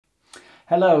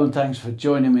Hello and thanks for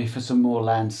joining me for some more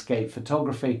landscape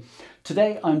photography.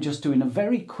 Today I'm just doing a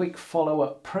very quick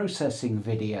follow-up processing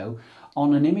video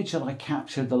on an image that I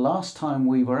captured the last time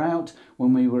we were out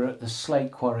when we were at the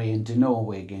slate quarry in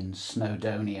Dinorwig in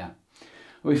Snowdonia.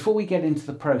 Before we get into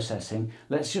the processing,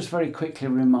 let's just very quickly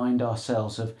remind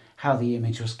ourselves of how the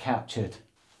image was captured.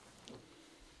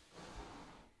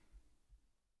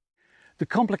 The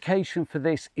complication for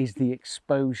this is the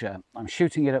exposure. I'm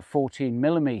shooting it at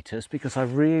 14mm because I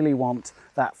really want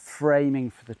that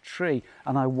framing for the tree,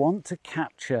 and I want to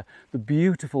capture the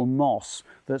beautiful moss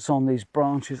that's on these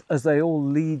branches as they all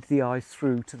lead the eye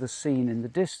through to the scene in the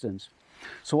distance.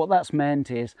 So what that's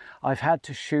meant is I've had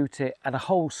to shoot it at a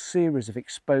whole series of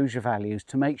exposure values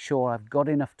to make sure I've got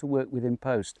enough to work with in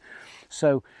post.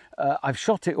 So I've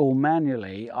shot it all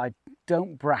manually. I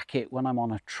don't bracket when I'm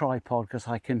on a tripod because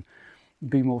I can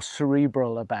be more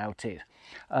cerebral about it,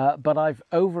 but I've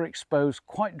overexposed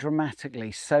quite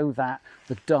dramatically so that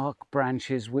the dark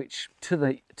branches, which to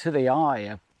the eye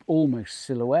are almost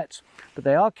silhouettes, but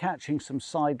they are catching some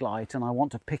side light, and I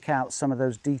want to pick out some of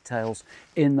those details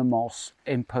in the moss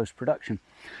in post-production.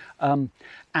 And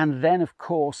then of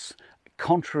course,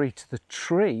 contrary to the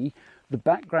tree, the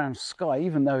background sky,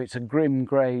 even though it's a grim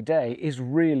grey day, is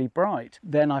really bright.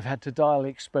 Then I've had to dial the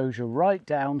exposure right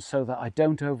down so that I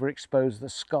don't overexpose the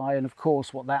sky. And of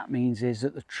course, what that means is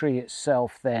that the tree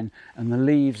itself then, and the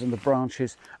leaves and the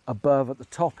branches above at the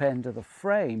top end of the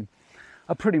frame,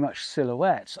 are pretty much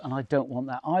silhouettes. And I don't want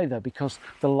that either, because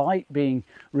the light being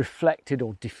reflected,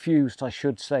 or diffused I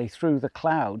should say, through the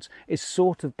clouds is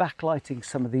sort of backlighting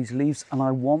some of these leaves, and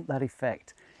I want that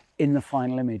effect in the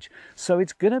final image. So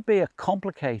it's going to be a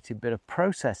complicated bit of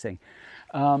processing.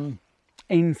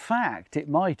 In fact, it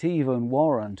might even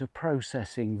warrant a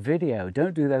processing video.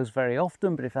 Don't do those very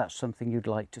often, but if that's something you'd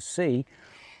like to see,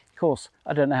 of course,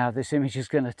 I don't know how this image is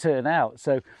going to turn out.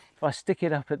 So if I stick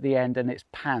it up at the end and it's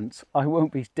pants, I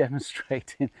won't be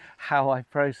demonstrating how I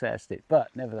processed it. But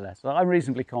nevertheless, I'm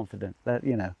reasonably confident that,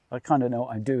 you know, I kind of know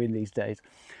what I'm doing these days.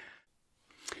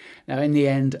 Now, in the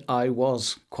end, I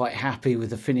was quite happy with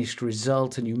the finished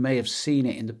result, and you may have seen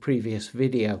it in the previous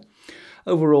video.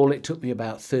 Overall, it took me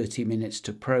about 30 minutes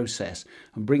to process,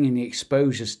 and bringing the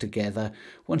exposures together,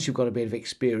 once you've got a bit of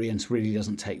experience, really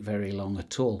doesn't take very long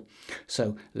at all.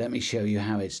 So let me show you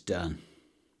how it's done.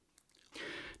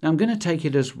 Now, I'm going to take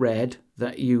it as read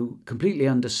that you completely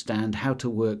understand how to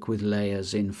work with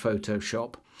layers in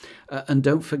Photoshop. And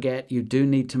don't forget, you do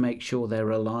need to make sure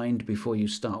they're aligned before you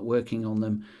start working on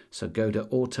them. So go to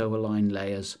Auto Align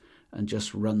Layers and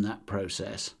just run that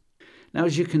process. Now,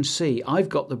 as you can see, I've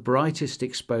got the brightest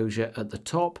exposure at the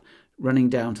top, running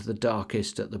down to the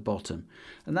darkest at the bottom.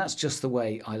 And that's just the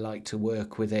way I like to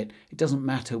work with it. It doesn't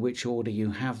matter which order you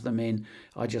have them in.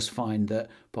 I just find that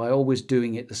by always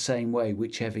doing it the same way,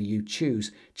 whichever you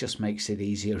choose, just makes it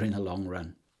easier in the long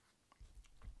run.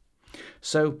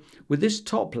 So with this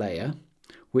top layer,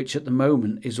 which at the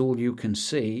moment is all you can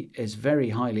see, is very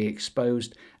highly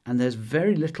exposed, and there's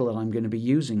very little that I'm going to be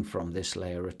using from this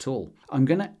layer at all. I'm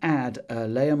going to add a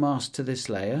layer mask to this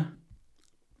layer,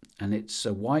 and it's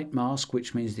a white mask,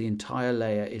 which means the entire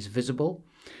layer is visible,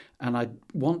 and I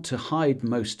want to hide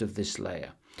most of this layer.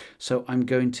 So I'm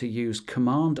going to use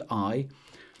Command I,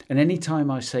 and anytime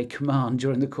I say Command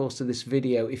during the course of this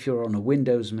video, if you're on a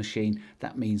Windows machine,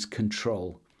 that means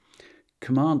Control.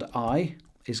 Command I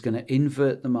is going to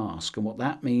invert the mask, and what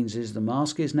that means is the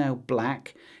mask is now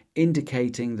black,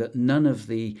 indicating that none of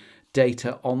the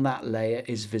data on that layer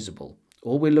is visible.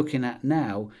 All we're looking at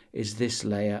now is this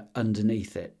layer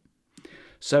underneath it.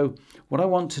 So what I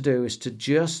want to do is to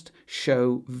just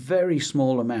show very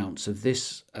small amounts of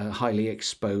this highly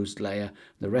exposed layer.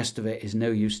 The rest of it is no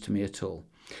use to me at all.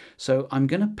 So I'm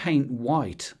going to paint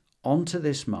white onto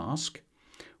this mask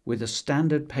with a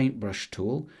standard paintbrush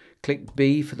tool. Click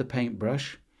B for the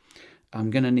paintbrush. I'm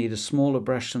going to need a smaller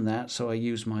brush than that, so I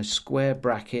use my square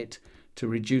bracket to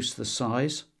reduce the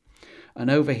size. And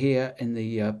over here in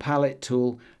the palette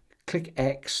tool, click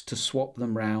X to swap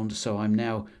them round, so I'm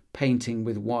now painting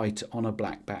with white on a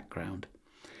black background.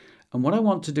 And what I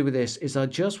want to do with this is I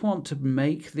just want to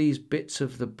make these bits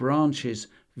of the branches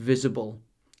visible.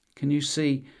 Can you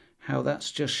see how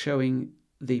that's just showing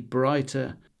the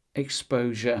brighter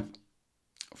exposure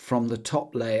from the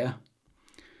top layer?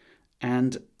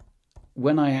 And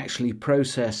when I actually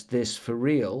processed this for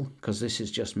real, because this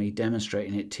is just me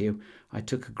demonstrating it to you, I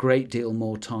took a great deal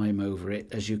more time over it,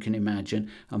 as you can imagine,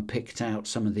 and picked out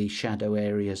some of the shadow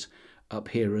areas up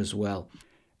here as well.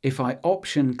 If I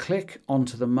option click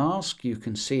onto the mask, you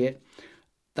can see it.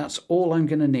 That's all I'm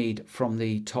going to need from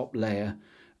the top layer.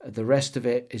 The rest of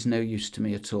it is no use to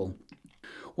me at all.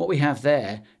 What we have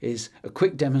there is a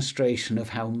quick demonstration of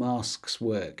how masks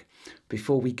work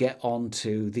before we get on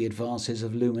to the advances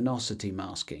of luminosity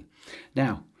masking.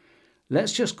 Now,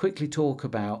 let's just quickly talk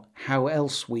about how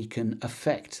else we can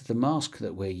affect the mask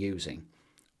that we're using.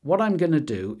 What I'm going to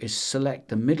do is select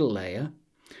the middle layer,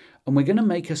 and we're going to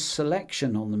make a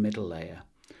selection on the middle layer.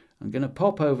 I'm going to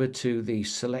pop over to the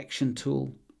selection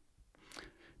tool,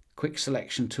 quick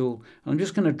selection tool, and I'm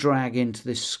just going to drag into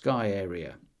this sky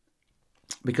area,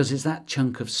 because it's that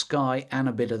chunk of sky and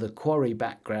a bit of the quarry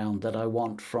background that I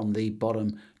want from the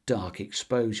bottom dark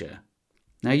exposure.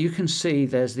 Now you can see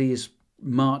there's these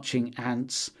marching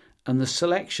ants, and the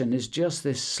selection is just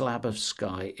this slab of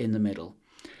sky in the middle.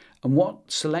 And what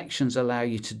selections allow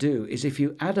you to do is if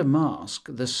you add a mask,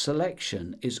 the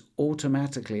selection is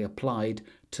automatically applied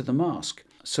to the mask.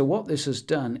 So what this has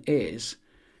done is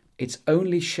it's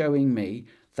only showing me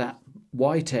that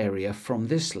white area from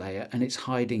this layer, and it's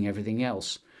hiding everything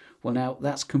else. Well, now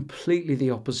that's completely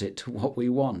the opposite to what we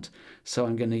want. So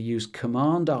I'm going to use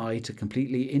Command-I to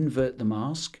completely invert the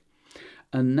mask.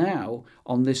 And now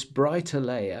on this brighter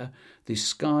layer, the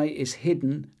sky is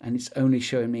hidden and it's only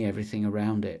showing me everything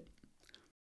around it.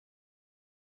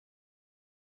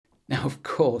 Now, of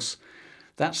course,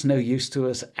 that's no use to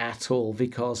us at all,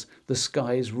 because the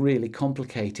sky is really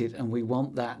complicated and we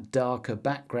want that darker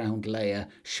background layer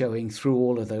showing through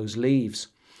all of those leaves.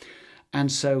 And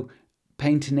so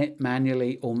painting it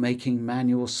manually or making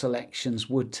manual selections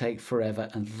would take forever,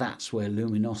 and that's where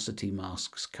luminosity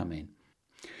masks come in.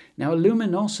 Now, a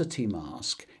luminosity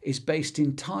mask is based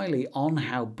entirely on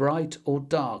how bright or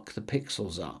dark the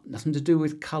pixels are, nothing to do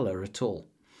with colour at all.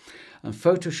 And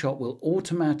Photoshop will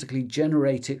automatically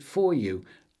generate it for you,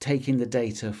 taking the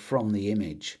data from the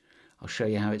image. I'll show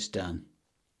you how it's done.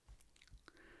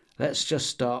 Let's just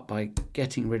start by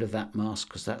getting rid of that mask,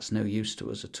 because that's no use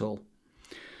to us at all.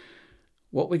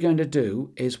 What we're going to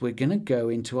do is we're going to go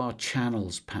into our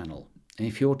channels panel. And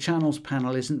if your channels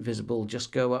panel isn't visible,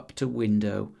 just go up to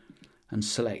Window and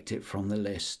select it from the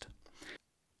list.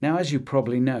 Now, as you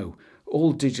probably know,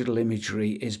 all digital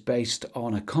imagery is based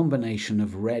on a combination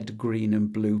of red, green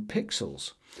and blue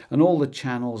pixels. And all the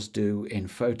channels do in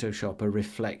Photoshop are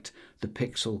reflect the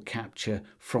pixel capture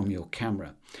from your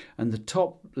camera. And the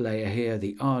top layer here,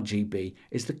 the RGB,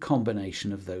 is the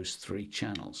combination of those three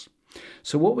channels.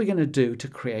 So what we're going to do to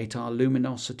create our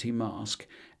luminosity mask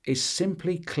is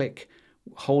simply click,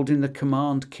 holding the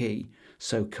Command key.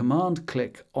 So Command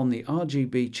click on the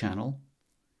RGB channel,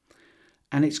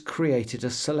 and it's created a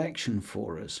selection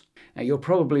for us. Now you're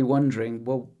probably wondering,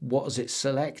 well, what has it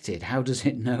selected? How does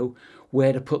it know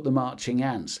where to put the marching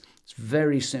ants? It's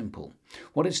very simple.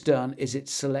 What it's done is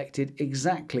it's selected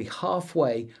exactly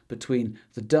halfway between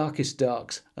the darkest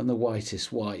darks and the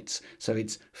whitest whites. So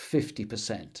it's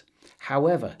 50%.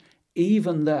 However,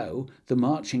 even though the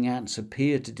marching ants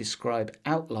appear to describe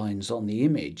outlines on the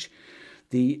image,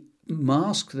 the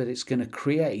mask that it's going to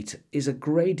create is a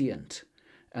gradient.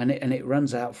 And it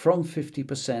runs out from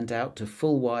 50% out to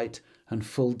full white and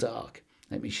full dark.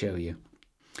 Let me show you.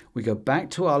 We go back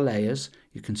to our layers.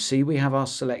 You can see we have our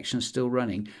selection still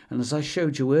running. And as I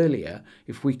showed you earlier,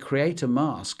 if we create a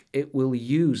mask, it will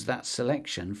use that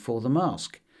selection for the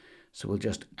mask. So we'll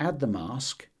just add the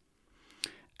mask.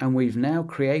 And we've now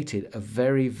created a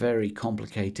very, very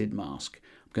complicated mask.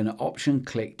 I'm going to Option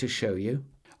click to show you.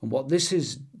 And what this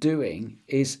is doing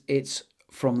is it's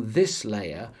from this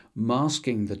layer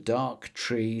masking the dark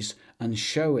trees and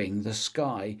showing the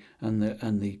sky, and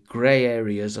the grey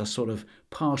areas are sort of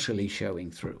partially showing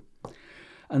through.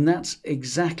 And that's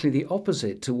exactly the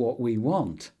opposite to what we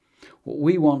want. What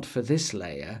we want for this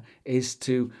layer is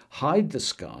to hide the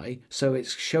sky so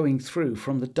it's showing through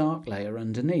from the dark layer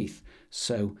underneath.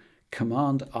 So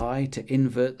Command-I to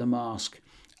invert the mask.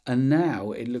 And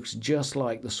now it looks just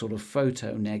like the sort of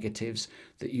photo negatives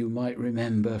that you might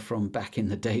remember from back in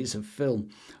the days of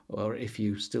film. Or if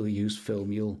you still use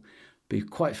film, you'll be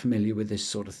quite familiar with this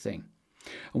sort of thing.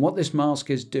 And what this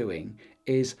mask is doing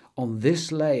is on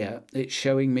this layer, it's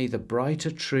showing me the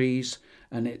brighter trees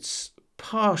and it's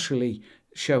partially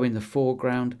showing the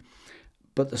foreground.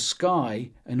 But the sky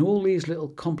and all these little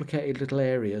complicated little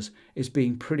areas is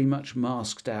being pretty much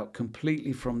masked out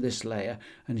completely from this layer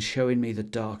and showing me the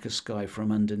darker sky from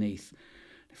underneath.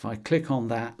 If I click on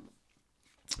that,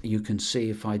 you can see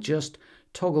if I just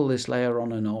toggle this layer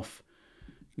on and off,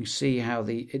 you see how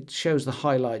it shows the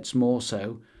highlights more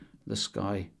so. The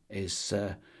sky is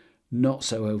not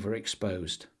so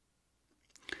overexposed.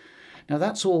 Now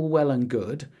that's all well and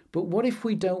good, but what if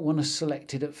we don't want to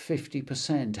select it at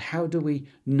 50%? How do we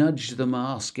nudge the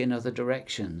mask in other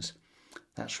directions?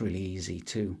 That's really easy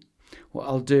too. What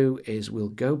I'll do is we'll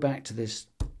go back to this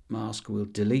mask, we'll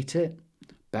delete it,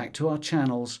 back to our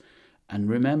channels, and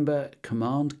remember,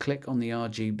 Command click on the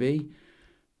RGB,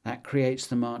 that creates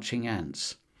the marching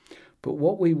ants. But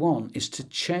what we want is to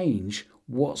change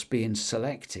what's being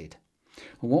selected.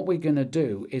 And what we're going to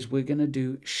do is we're going to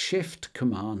do Shift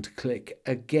Command click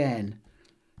again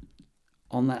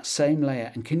on that same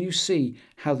layer. And can you see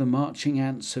how the marching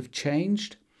ants have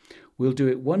changed? We'll do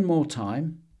it one more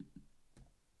time.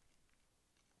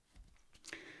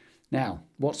 Now,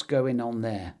 what's going on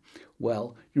there?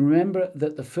 Well, you remember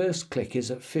that the first click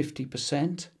is at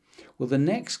 50%. Well, the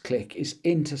next click is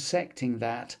intersecting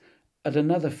that at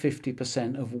another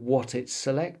 50% of what it's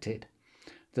selected.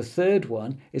 The third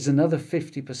one is another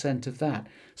 50% of that.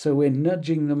 So we're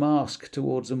nudging the mask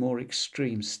towards a more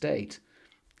extreme state.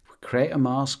 We create a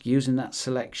mask using that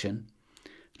selection.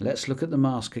 Let's look at the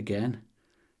mask again.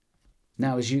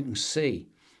 Now, as you can see,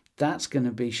 that's going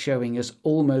to be showing us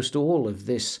almost all of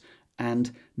this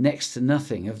and next to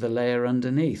nothing of the layer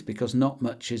underneath, because not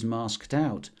much is masked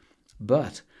out.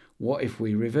 But what if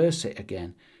we reverse it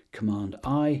again? Command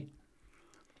I.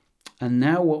 And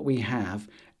now what we have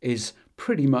is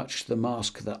pretty much the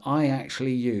mask that I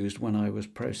actually used when I was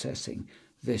processing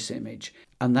this image.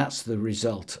 And that's the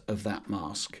result of that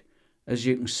mask. As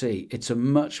you can see, it's a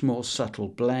much more subtle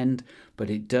blend, but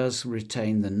it does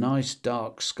retain the nice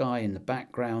dark sky in the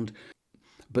background,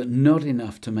 but not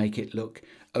enough to make it look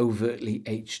overtly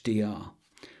HDR.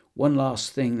 One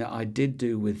last thing that I did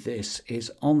do with this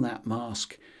is on that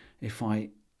mask, if I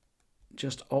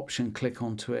just option click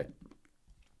onto it,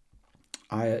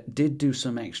 I did do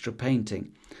some extra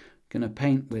painting. I'm going to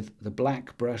paint with the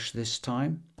black brush this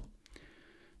time,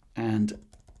 and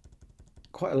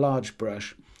quite a large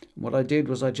brush. What I did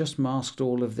was I just masked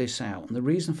all of this out, and the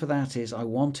reason for that is I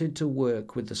wanted to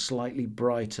work with the slightly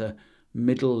brighter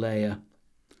middle layer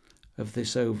of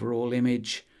this overall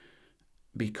image,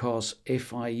 because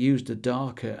if I used a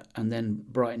darker and then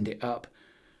brightened it up,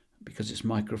 because it's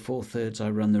micro four thirds, I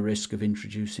run the risk of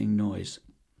introducing noise.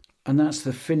 And that's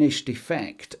the finished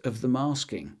effect of the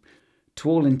masking. To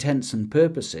all intents and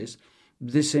purposes,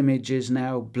 this image is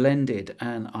now blended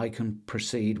and I can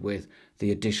proceed with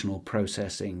the additional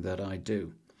processing that I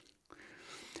do.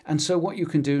 And so what you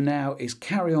can do now is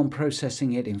carry on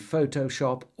processing it in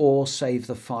Photoshop or save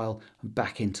the file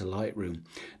back into Lightroom.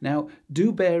 Now,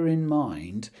 do bear in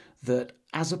mind that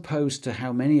as opposed to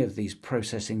how many of these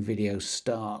processing videos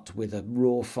start with a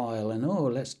raw file and, oh,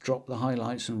 let's drop the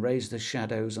highlights and raise the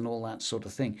shadows and all that sort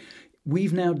of thing,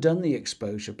 we've now done the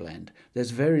exposure blend.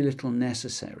 There's very little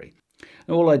necessary.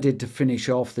 And all I did to finish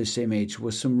off this image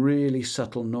was some really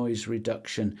subtle noise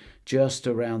reduction just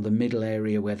around the middle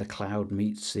area where the cloud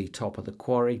meets the top of the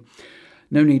quarry.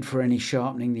 No need for any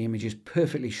sharpening. The image is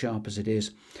perfectly sharp as it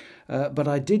is. But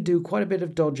I did do quite a bit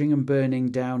of dodging and burning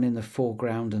down in the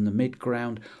foreground and the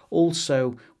midground.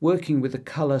 Also working with the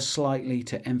colour slightly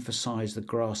to emphasise the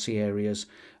grassy areas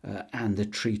and the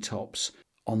treetops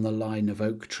on the line of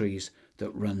oak trees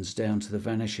that runs down to the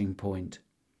vanishing point.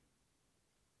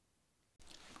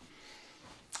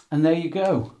 And there you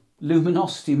go.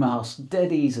 Luminosity masks,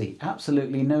 dead easy,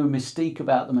 absolutely no mystique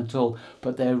about them at all,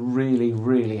 but they're really,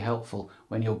 really helpful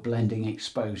when you're blending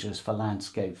exposures for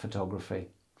landscape photography.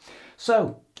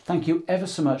 So, thank you ever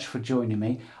so much for joining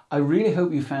me. I really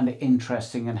hope you found it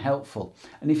interesting and helpful.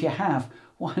 And if you have,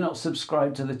 why not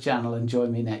subscribe to the channel and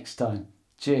join me next time?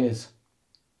 Cheers.